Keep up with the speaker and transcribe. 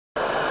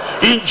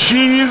In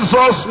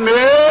Jesus'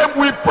 name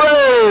we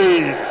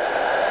pray.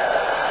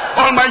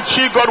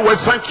 Almighty God, we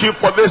thank you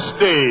for this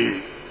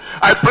day.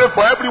 I pray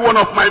for every one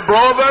of my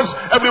brothers,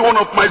 every one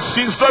of my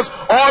sisters,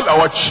 all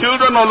our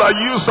children, all our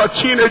youths, our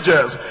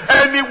teenagers,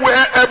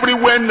 anywhere,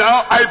 everywhere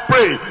now, I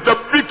pray the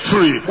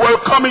victory will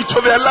come into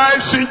their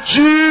lives in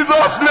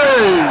Jesus'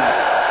 name.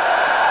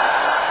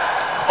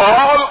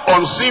 All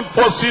unseen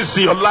forces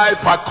in your life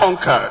are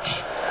conquered.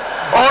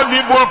 All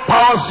evil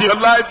powers in your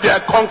life, they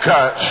are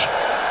conquered.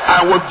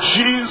 And with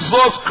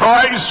Jesus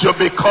Christ, you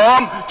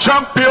become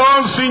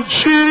champions in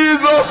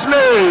Jesus'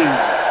 name.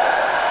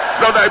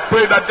 Lord, I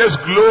pray that this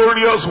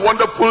glorious,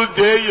 wonderful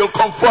day you'll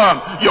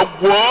confirm your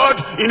word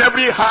in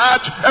every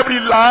heart, every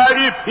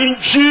life, in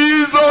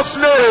Jesus'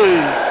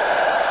 name.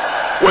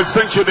 We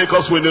thank you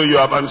because we know you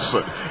have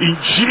answered. In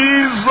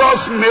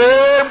Jesus'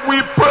 name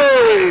we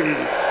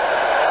pray.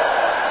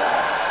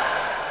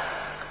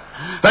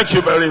 Thank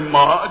you very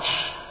much.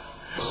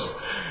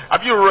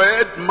 Have you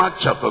read Mark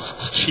chapter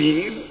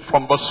 16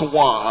 from verse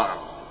 1?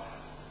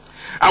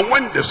 And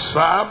when the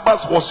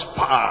Sabbath was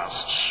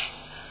past,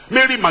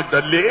 Mary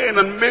Magdalene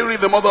and Mary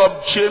the mother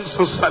of James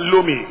and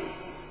Salome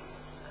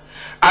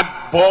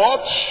had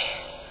bought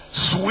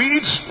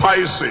sweet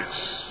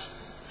spices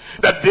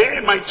that they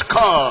might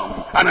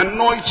come and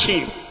anoint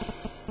him.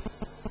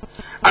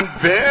 And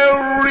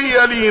very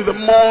early in the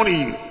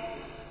morning,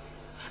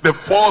 the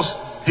first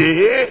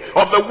day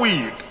of the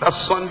week, that's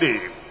Sunday,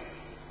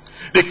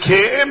 they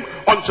came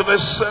unto the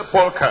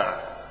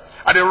sepulchre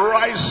at the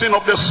rising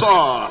of the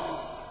sun.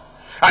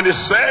 And they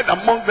said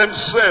among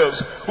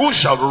themselves, who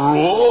shall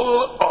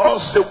roll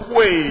us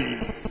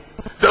away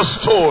the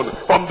stone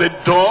from the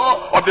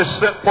door of the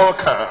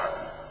sepulchre?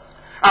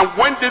 And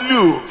when they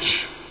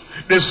looked,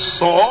 they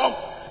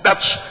saw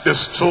that the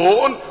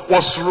stone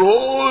was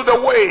rolled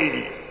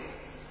away,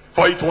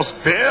 for it was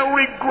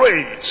very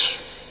great.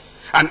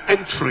 And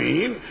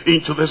entering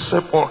into the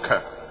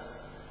sepulchre,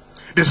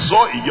 they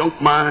saw a young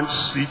man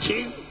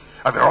sitting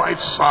at the right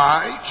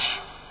side,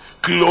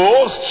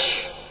 clothed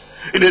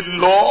in a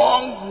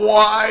long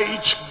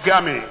white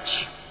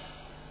garment,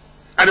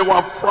 and they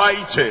were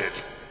frightened.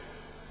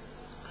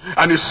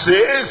 And he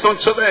says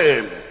unto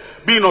them,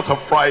 be not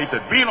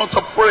affrighted, be not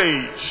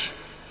afraid.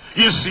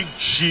 You see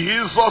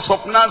Jesus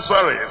of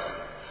Nazareth,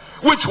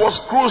 which was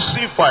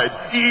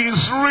crucified. He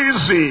is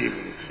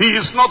risen. He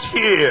is not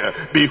here.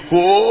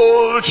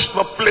 Behold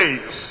the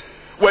place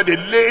where they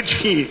laid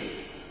him.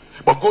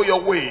 But go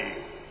your way.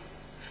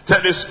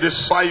 Tell his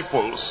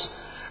disciples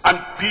and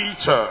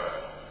Peter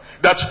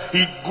that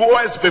he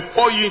goeth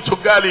before you into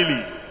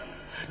Galilee.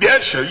 There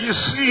shall ye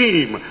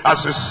see him,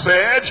 as he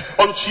said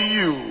unto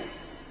you.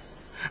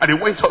 And he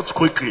went out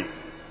quickly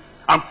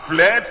and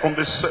fled from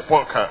the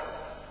sepulchre.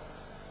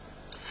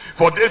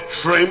 For they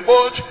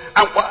trembled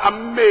and were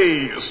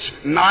amazed,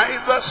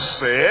 neither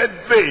said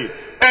they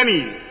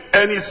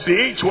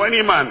anything to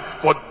any man,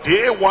 for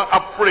they were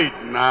afraid.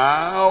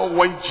 Now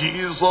when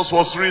Jesus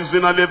was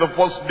risen early the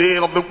first day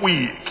of the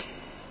week,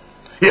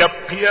 he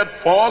appeared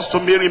first to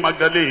Mary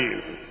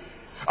Magdalene,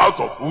 out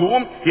of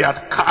whom he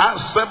had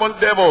cast 7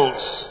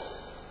 devils.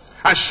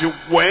 And she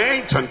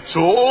went and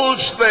told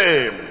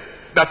them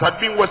that had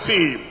been with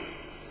him,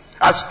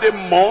 as they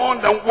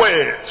mourned and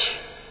wept.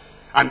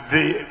 And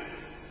they,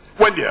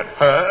 when they had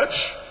heard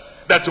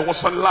that he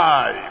was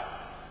alive,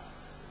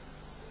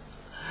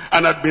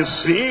 and had been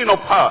seen of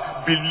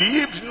her,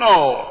 believed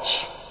not.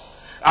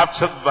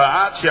 After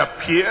that he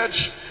appeared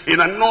in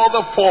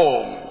another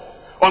form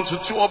unto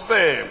 2 of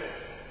them,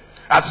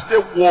 as they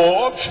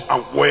walked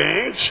and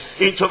went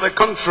into the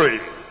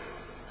country.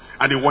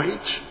 And he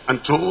went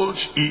and told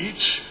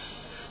each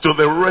to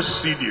the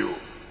residue.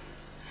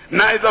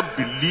 Neither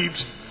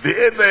believed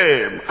they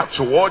them.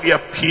 Afterward he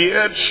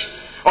appeared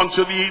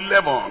unto the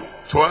 11,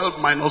 12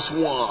 minus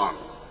 1.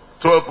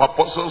 12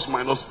 apostles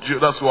minus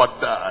Judas, who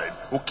had died,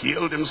 who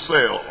killed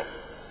himself.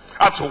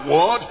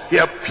 Afterward he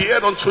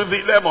appeared unto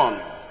the 11,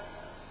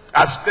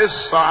 as they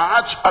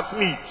sat at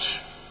meat,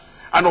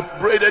 and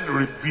upbraided,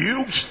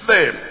 rebuked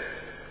them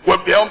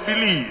with their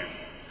unbelief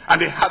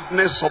and the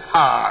hardness of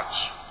heart,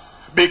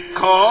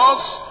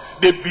 because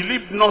they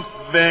believed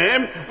not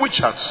them which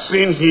had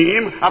seen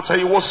him after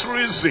he was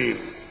risen.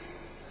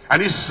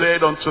 And he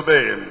said unto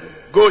them,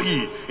 go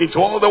ye into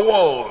all the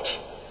world,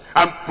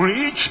 and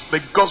preach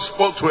the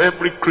gospel to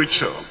every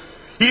creature.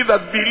 He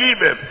that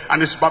believeth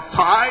and is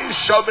baptized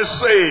shall be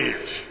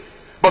saved,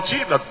 but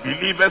he that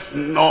believeth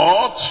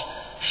not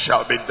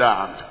shall be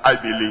damned. I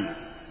believe.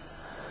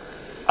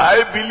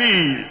 I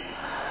believe.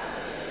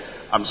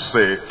 I'm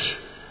saved.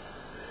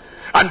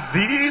 And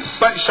these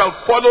signs shall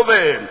follow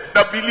them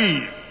that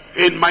believe.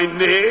 In my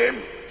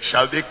name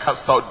shall they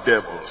cast out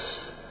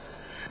devils.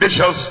 They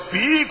shall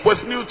speak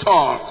with new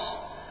tongues.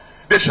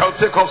 They shall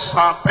take up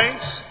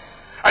serpents.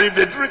 And if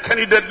they drink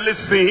any deadly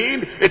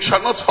thing, it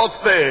shall not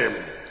hurt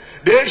them.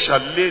 They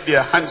shall lay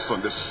their hands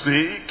on the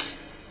sick,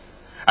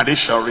 and they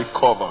shall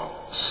recover.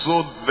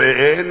 So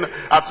then,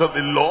 after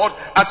the Lord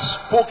had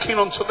spoken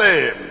unto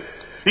them,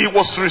 he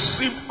was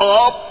received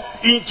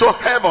up into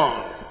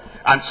heaven,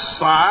 and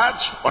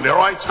sat on the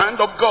right hand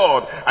of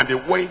God. And they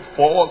went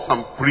forth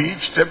and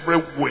preached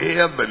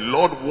everywhere, the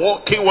Lord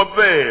walking with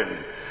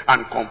them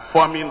and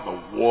confirming the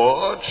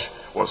word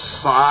with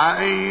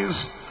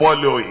signs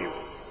following.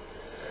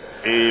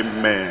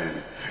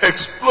 Amen.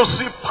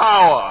 Explosive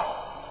power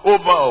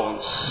over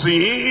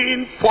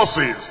unseen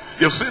forces.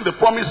 You've seen the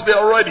promise there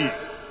already.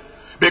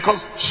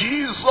 Because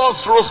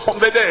Jesus rose from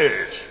the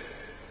dead.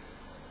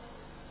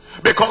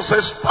 Because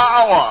his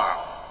power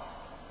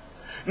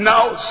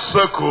now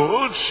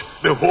circled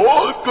the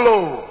whole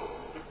globe.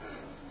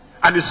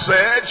 And he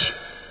said,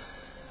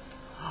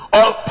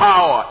 all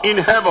power in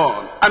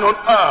heaven and on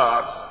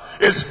earth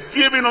is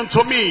given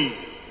unto me.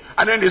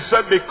 And then he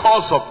said,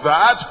 because of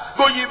that,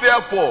 go ye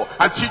therefore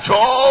and teach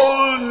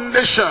all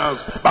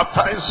nations,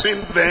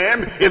 baptizing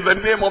them in the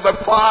name of the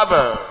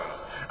Father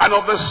and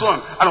of the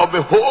Son and of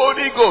the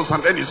Holy Ghost.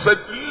 And then he said,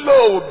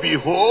 lo,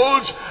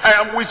 behold, I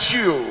am with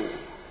you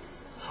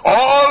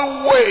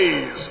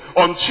always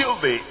until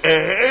the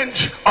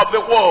end of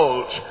the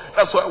world.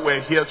 That's why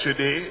we're here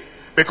today.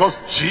 Because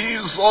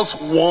Jesus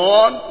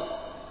won.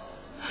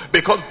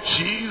 Because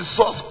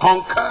Jesus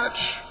conquered.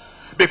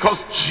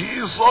 Because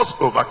Jesus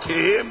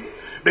overcame.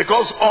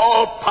 Because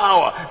all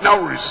power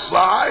now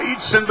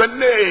resides in the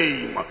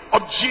name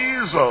of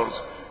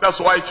Jesus. That's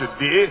why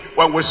today,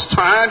 when we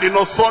stand in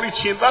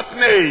authority in that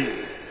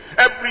name,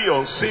 every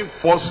unseen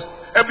force,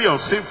 every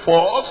unseen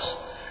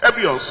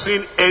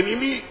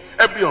enemy,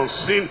 every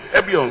unseen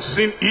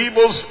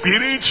evil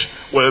spirit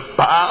will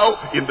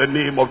bow in the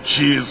name of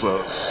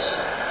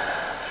Jesus.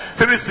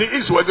 Three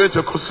things we're going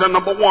to consider.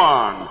 Number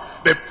one,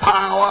 the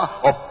power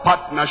of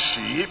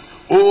partnership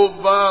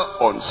over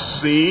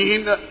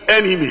unseen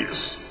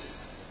enemies.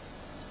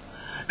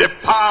 The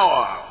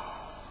power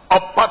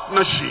of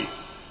partnership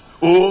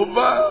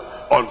over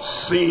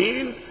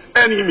unseen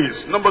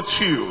enemies. Number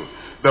two,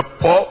 the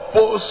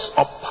purpose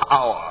of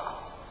power.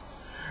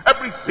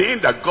 Everything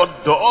that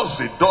God does,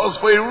 he does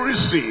for a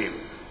reason.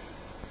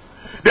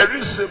 There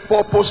is a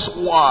purpose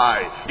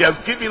why he has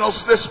given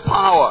us this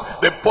power.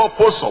 The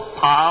purpose of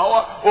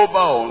power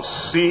over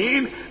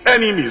unseen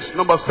enemies.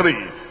 Number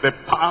three, the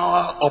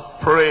power of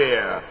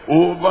prayer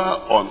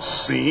over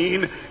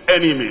unseen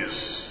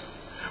enemies.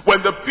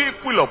 When the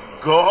people of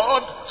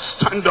God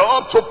stand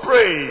up to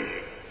pray,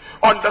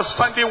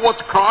 understanding what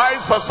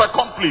Christ has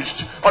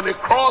accomplished on the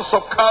cross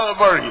of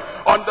Calvary,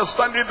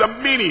 understanding the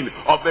meaning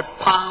of the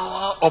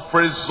power of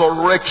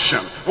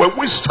resurrection. When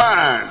we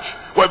stand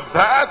with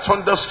that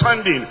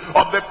understanding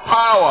of the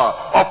power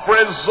of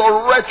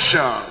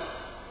resurrection,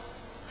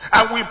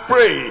 and we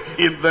pray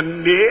in the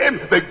name,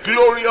 the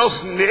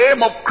glorious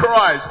name of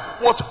Christ,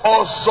 what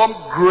awesome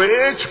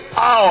great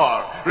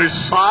power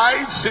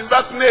resides in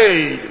that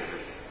name.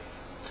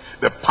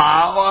 The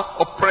power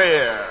of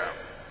prayer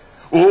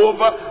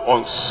over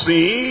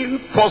unseen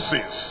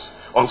forces,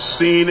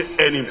 unseen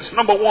enemies.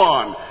 Number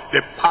one,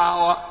 the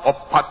power of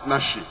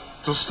partnership.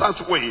 To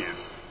start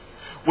with,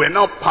 we're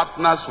now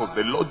partners with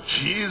the Lord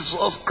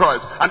Jesus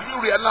Christ. And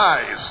you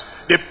realize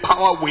the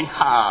power we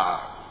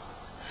have,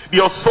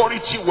 the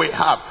authority we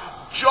have,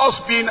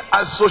 just being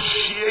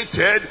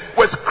associated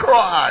with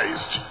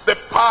Christ. The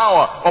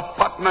power of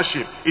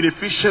partnership in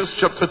Ephesians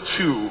chapter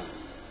 2.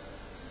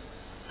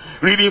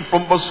 Reading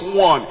from verse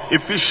 1,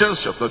 Ephesians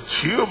chapter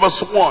 2,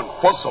 verse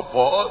 1. First of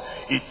all,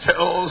 it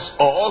tells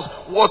us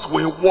what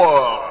we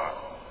were.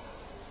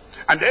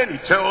 And then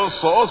it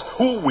tells us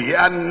who we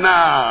are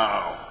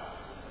now.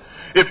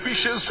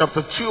 Ephesians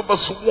chapter 2,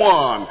 verse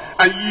 1.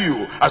 And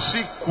you, as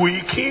he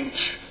quickened,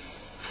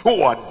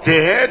 who are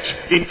dead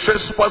in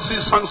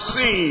trespasses and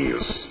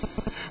sins,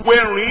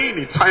 wherein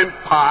in time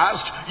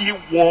past ye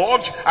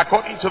walked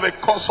according to the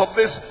course of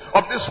this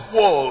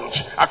world,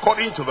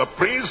 according to the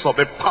prince of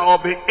the power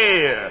of the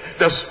air,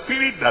 the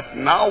spirit that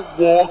now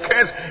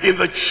walketh in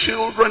the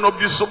children of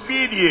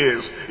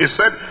disobedience. He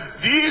said,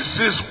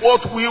 this is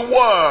what we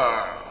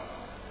were.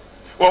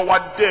 We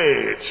were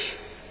dead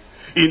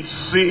in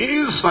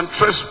sins and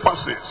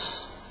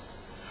trespasses.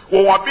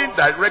 We were being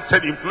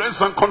directed,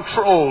 influenced, and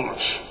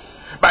controlled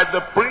by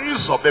the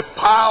prince of the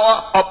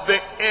power of the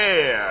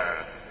air.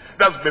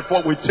 That's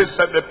before we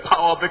tasted the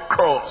power of the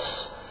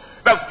cross.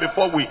 That's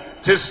before we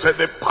tasted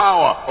the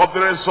power of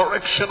the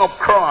resurrection of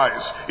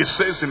Christ. It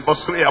says in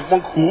verse 3,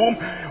 among whom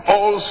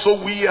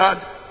also we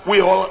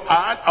all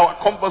had our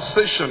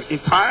conversation in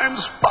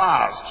times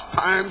past,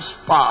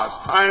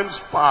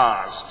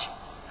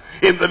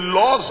 in the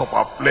laws of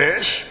our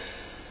flesh,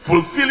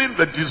 fulfilling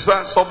the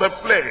desires of the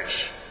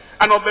flesh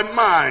and of the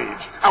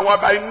mind, and were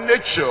by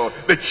nature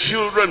the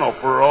children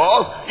of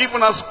wrath,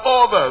 even as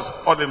others,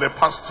 or in the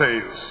past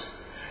tense.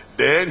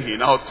 Then he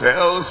now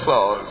tells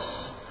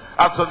us,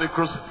 after the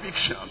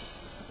crucifixion,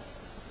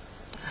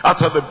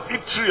 after the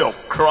victory of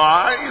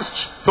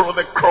Christ through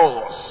the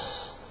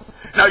cross,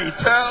 now he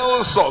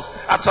tells us,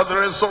 after the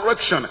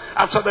resurrection,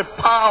 after the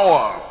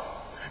power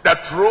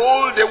that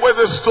rolled away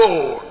the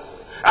stone,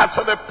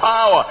 after the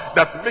power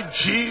that made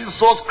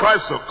Jesus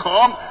Christ to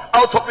come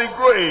out of the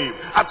grave,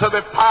 after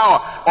the power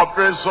of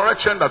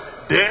resurrection that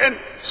then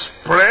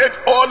spread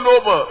all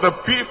over the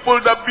people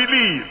that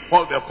believe.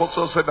 Paul the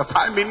apostle said that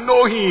I may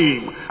know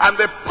him and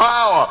the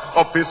power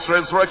of his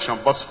resurrection.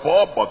 Verse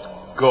 4,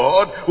 but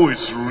God who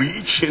is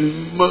rich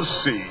in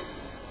mercy,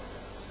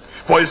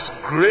 for his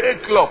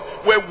great love,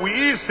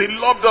 wherewith he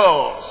loved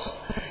us,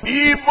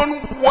 even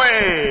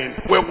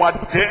when we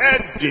were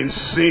dead in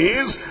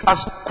sins,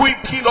 has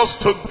quickened us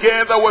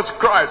together with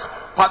Christ.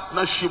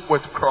 Partnership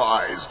with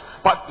Christ.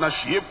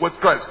 Partnership with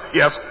Christ. He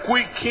has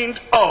quickened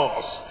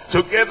us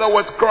together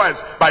with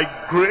Christ.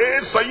 By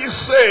grace are you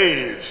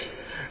saved.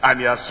 And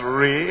he has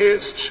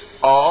raised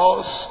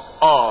us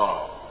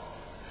up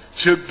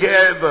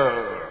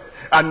together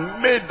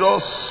and made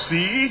us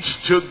sit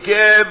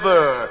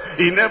together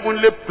in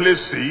heavenly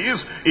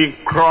places in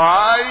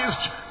Christ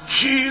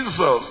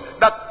Jesus.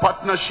 That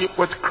partnership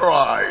with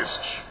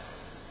Christ,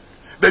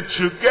 the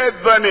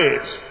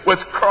togetherness with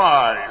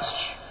Christ,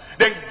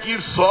 then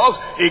gives us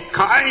a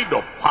kind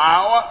of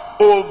power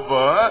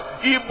over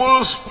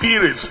evil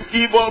spirits,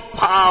 evil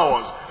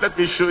powers. Let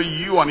me show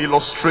you an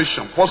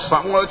illustration. 1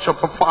 Samuel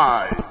chapter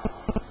 5.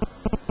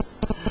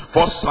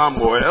 1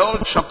 Samuel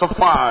chapter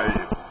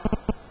 5.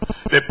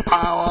 The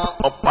power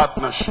of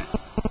partnership.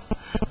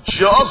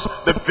 Just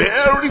the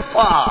very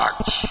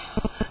fact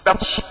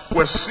that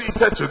we're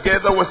seated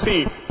together with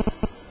him.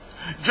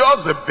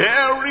 Just the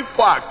very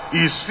fact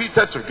he's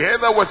seated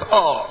together with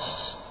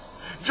us.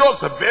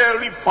 Just the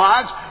very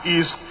fact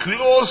he's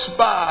close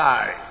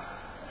by.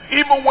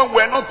 Even when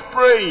we're not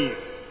praying.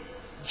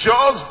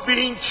 Just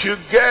being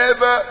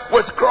together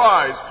with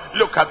Christ.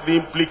 Look at the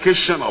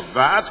implication of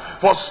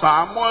that. 1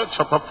 Samuel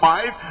chapter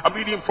 5. I'm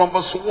reading from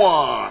verse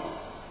 1.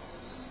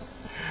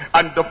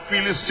 And the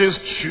Philistines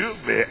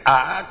took the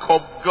ark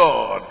of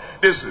God.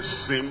 This is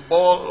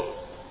symbol,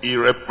 a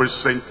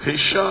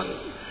representation,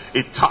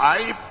 a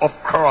type of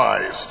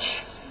Christ.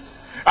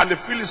 And the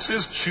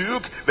Philistines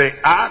took the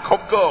ark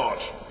of God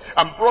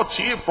and brought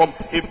it from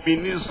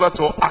Ebenezer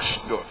to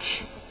Ashdod.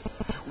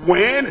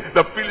 When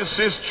the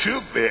Philistines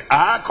took the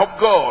ark of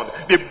God,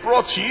 they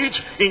brought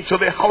it into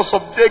the house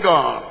of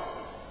Dagon.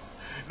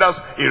 That's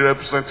a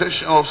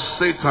representation of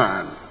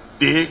Satan,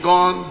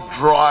 Dagon,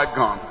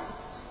 dragon.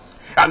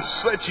 And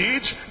set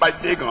it by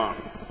Dagon.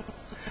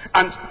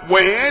 And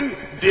when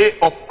they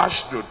of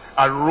Ashdod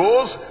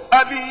arose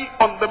early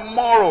on the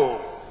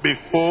morrow,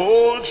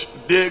 behold,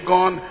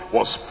 Dagon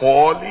was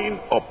falling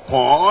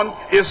upon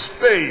his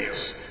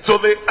face to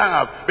the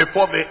earth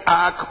before the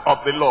ark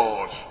of the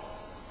Lord.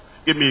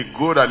 Give me a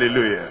good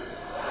hallelujah.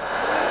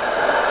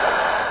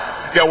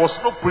 There was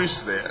no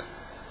priest there.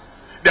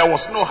 There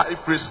was no high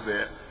priest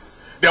there.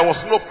 There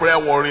was no prayer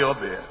warrior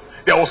there.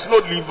 There was no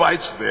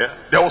Levites there.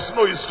 There was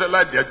no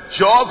Israelite there.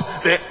 Just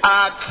the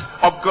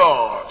ark of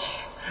God.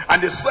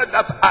 And they set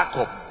that ark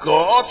of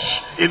God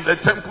in the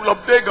temple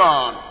of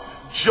Dagon.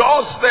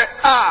 Just the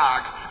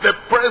ark, the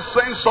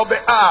presence of the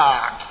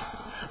ark.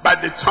 By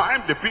the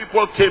time the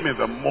people came in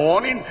the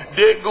morning,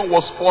 Dagon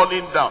was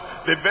falling down.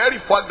 The very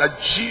fact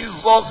that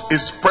Jesus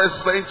is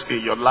present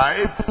in your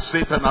life,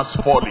 Satan has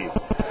fallen.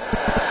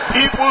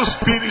 Evil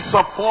spirits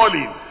are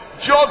falling.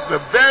 Just the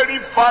very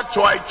fact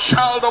you are a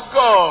child of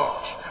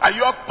God. And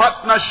your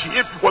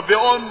partnership with the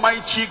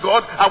Almighty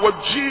God and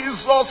with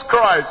Jesus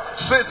Christ,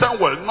 Satan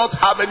will not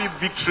have any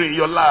victory in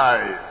your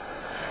life.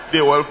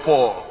 They will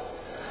fall.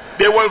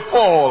 They will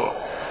fall.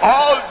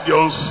 All the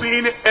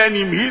unseen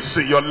enemies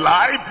in your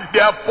life, they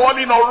are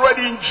falling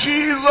already in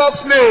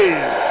Jesus' name.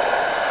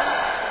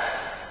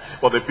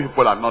 But the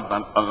people are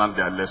not learned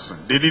their lesson.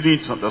 They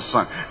didn't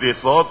understand. They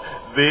thought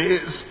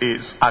this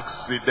is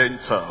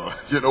accidental.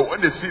 You know, when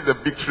they see the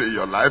victory in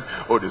your life,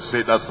 oh, they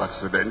say that's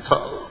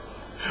accidental.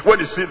 When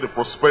they see the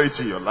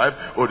prosperity in your life,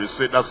 oh, they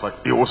say that's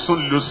like, they will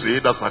soon lose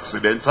it, that's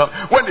accidental.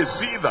 When they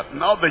see that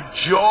now the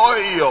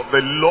joy of the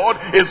Lord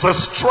is the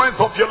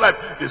strength of your life,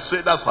 they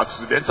say that's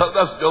accidental,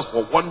 that's just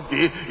for one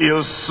day,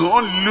 you'll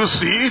soon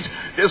lose it.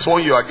 This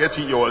one you are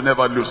getting, you will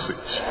never lose it.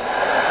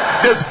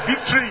 This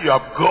victory you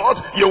have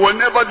got, you will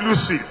never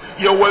lose it.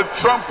 You will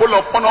trample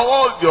upon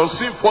all the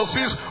unseen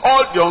forces,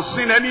 all the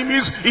unseen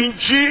enemies, in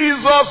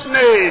Jesus'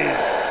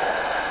 name.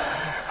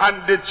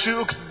 And they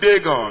took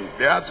Dagon.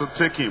 They had to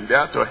take him. They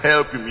had to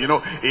help him. You know,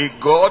 a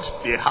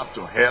God they have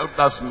to help,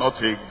 that's not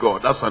a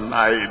God. That's an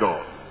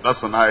idol.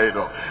 That's an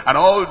idol. And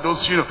all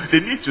those, you know, they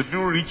need to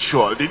do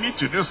ritual. They need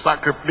to do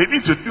sacrifice. They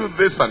need to do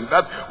this and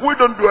that. We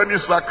don't do any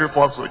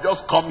sacrifice. We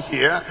just come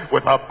here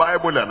with our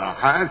Bible in our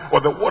hand,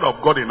 with the word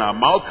of God in our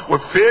mouth,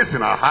 with faith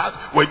in our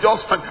heart. We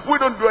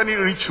don't do any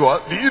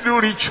ritual. Do you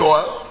do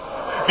ritual?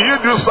 Do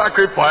you do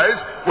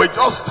sacrifice? We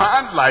just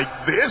stand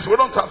like this. We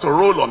don't have to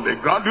roll on the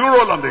ground. You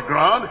roll on the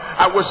ground.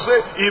 And we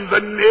say, in the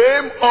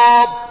name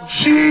of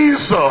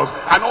Jesus.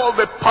 And all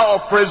the power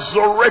of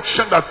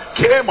resurrection that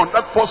came on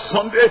that first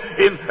Sunday,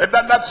 in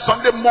that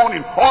Sunday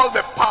morning, all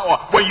the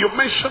power. When you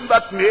mention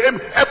that name,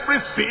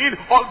 everything,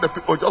 all the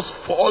people just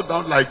fall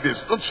down like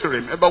this. Don't you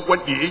remember when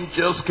the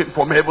angels came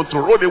from heaven to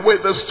roll away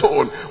the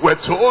stone? We're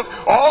told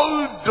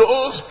all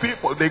those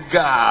people, the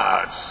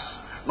guards,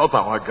 not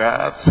our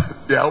guards,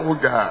 their own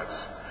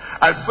guards.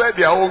 I said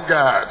their own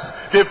guards.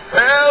 They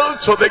fell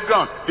to the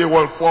ground. They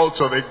will fall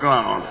to the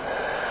ground.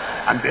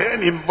 And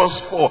then in verse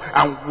 4,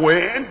 and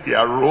when they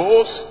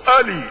arose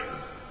early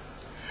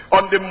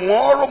on the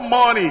morrow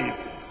morning,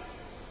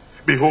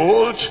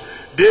 behold,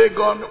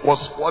 Dagon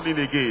was falling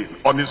again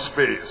on his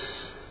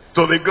face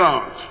to the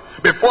ground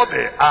before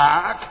the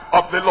ark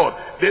of the Lord.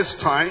 This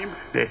time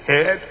the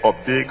head of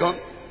Dagon,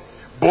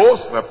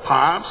 both the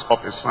palms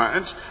of his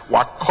hands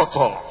were cut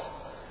off.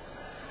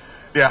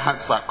 Their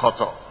hands are cut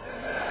off.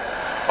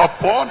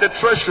 Upon the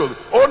threshold,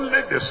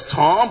 only the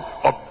stump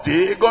of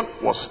Dagon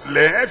was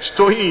left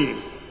to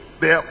him.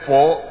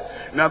 Therefore,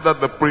 neither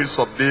the priest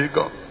of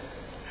Dagon,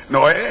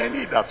 nor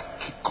any that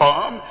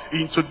come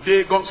into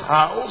Dagon's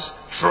house,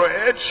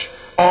 tread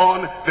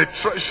on the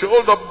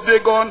threshold of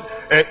Dagon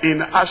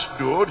in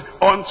Ashdod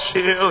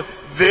until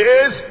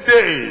this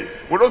day.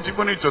 We don't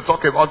even need to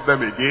talk about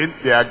them again.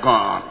 They are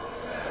gone.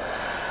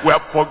 We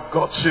have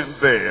forgotten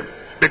them.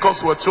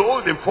 Because we're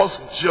told in 1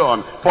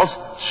 John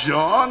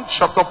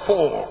chapter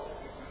 4.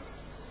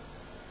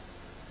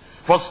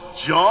 1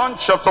 John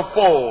chapter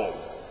 4,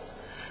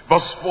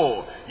 verse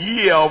 4.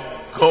 Ye are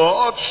of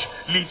God,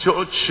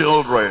 little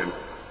children.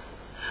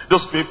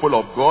 Those people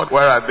of God,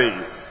 where are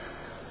they?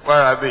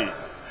 Where are they?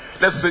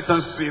 Let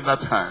Satan see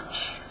that hand.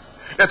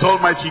 Let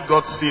Almighty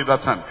God see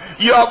that hand.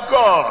 You are of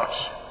God.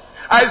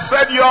 I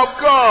said you are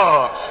of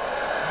God.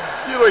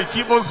 You know, it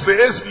even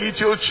says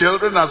little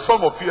children, and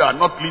some of you are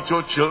not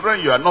little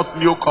children, you are not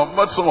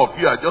newcomers, some of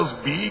you are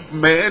just big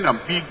men and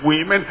big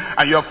women,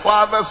 and your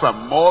fathers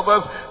and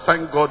mothers.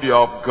 Thank God you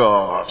are of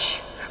God.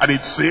 And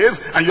it says,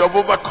 and you have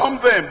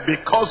overcome them,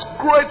 because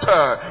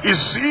greater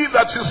is he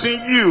that is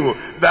in you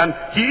than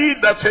he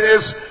that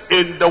is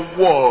in the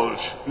world.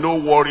 No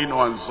worry,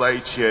 no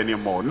anxiety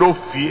anymore, no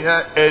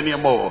fear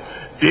anymore.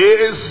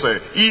 This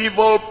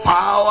evil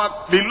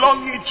power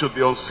belonging to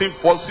the unseen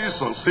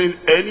forces, unseen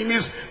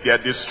enemies, they are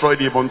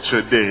destroyed even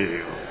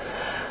today.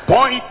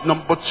 Point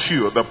number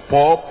 2, the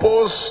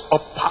purpose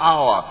of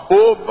power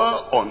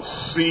over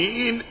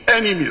unseen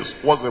enemies.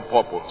 What's the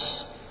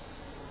purpose?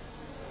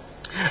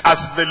 As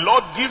the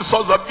Lord gives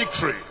us the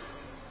victory,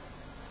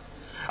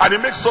 and he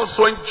makes us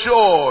to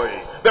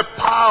enjoy the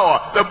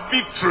power, the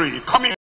victory coming